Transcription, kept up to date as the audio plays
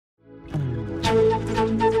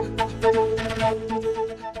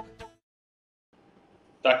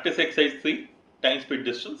Practice exercise 3, time speed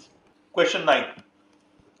distance. Question 9.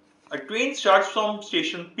 A train starts from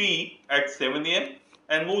station P at 7 am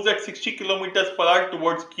and moves at 60 km per hour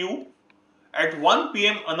towards Q. At 1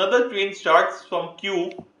 pm, another train starts from Q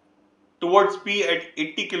towards P at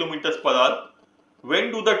 80 km per hour.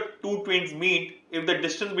 When do the two trains meet if the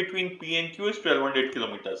distance between P and Q is 1200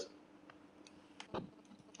 km?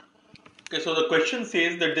 Okay, so the question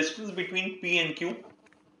says the distance between P and Q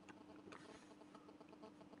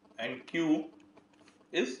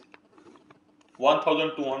is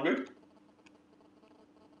 1200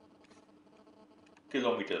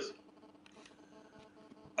 kilometers.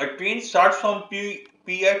 A train starts from P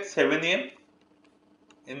at 7 am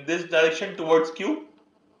in this direction towards Q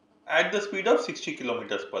at the speed of 60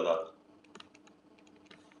 kilometers per hour.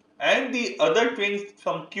 And the other train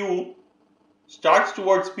from Q starts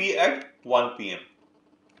towards P at 1 pm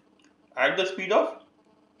at the speed of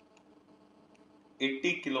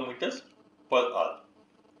 80 kilometers per hour.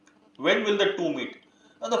 When will the two meet?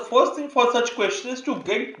 Now the first thing for such question is to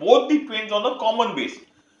get both the trains on a common base.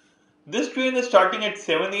 This train is starting at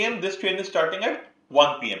 7 am, this train is starting at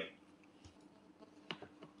 1 pm.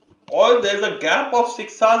 Or there is a gap of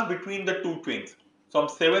 6 hours between the two trains from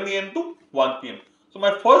 7 am to 1 pm. So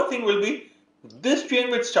my first thing will be this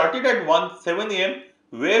train which started at 7 am,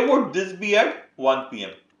 where would this be at 1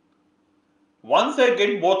 pm? Once I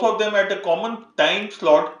get both of them at a common time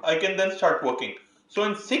slot, I can then start working. So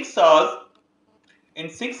in 6 hours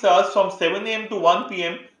from 7 am to 1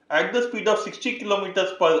 pm at the speed of 60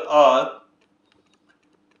 kilometers per hour,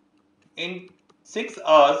 in 6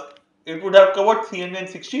 hours it would have covered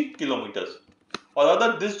 360 kilometers, or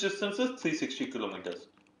rather this distance is 360 kilometers,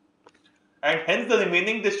 and hence the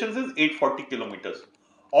remaining distance is 840 kilometers.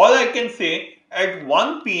 All I can say, at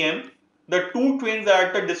 1 pm the two trains are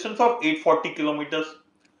at a distance of 840 kilometers.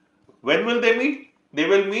 When will they meet?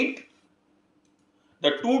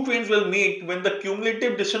 The two trains will meet when the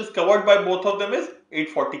cumulative distance covered by both of them is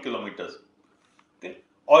 840 kilometers. Okay.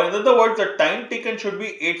 Or in other words, the time taken should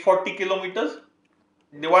be 840 kilometers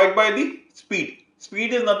divided by the speed.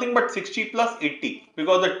 Speed is nothing but 60 plus 80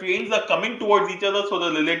 because the trains are coming towards each other, so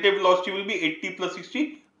the relative velocity will be 80 plus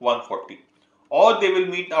 60, 140. Or they will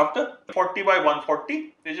meet after 40 by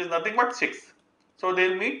 140, which is nothing but 6. So they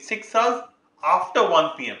will meet 6 hours after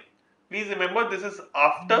 1 pm. Please remember, this is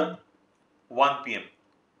after 1 pm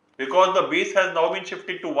because the base has now been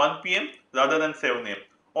shifted to 1 pm rather than 7 am.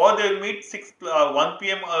 Or they will meet 6 hours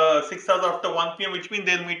after 1 pm, which means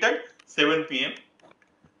they will meet at 7 pm.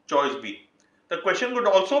 Choice B. The question could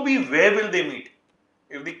also be where will they meet.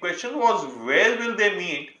 If the question was where will they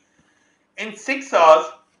meet, in 6 hours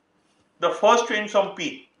the first train from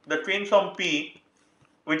P,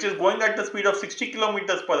 which is going at the speed of 60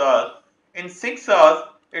 kilometers per hour, in 6 hours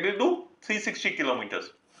it will do 360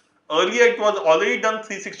 kilometers. Earlier it was already done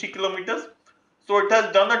 360 kilometers, so it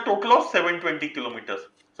has done a total of 720 kilometers.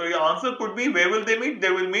 So your answer could be where will they meet?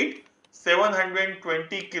 They will meet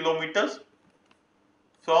 720 kilometers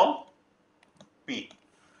from P.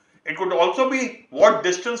 It could also be what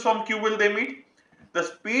distance from Q will they meet? The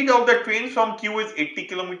speed of the train from Q is 80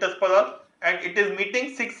 kilometers per hour and it is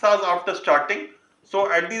meeting 6 hours after starting. So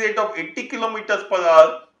at the rate of 80 kilometers per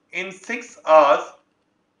hour, in 6 hours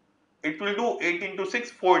it will do 8 into 6,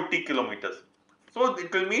 480 kilometers. So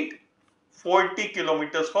it will meet 480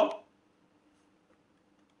 kilometers from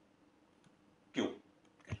Q.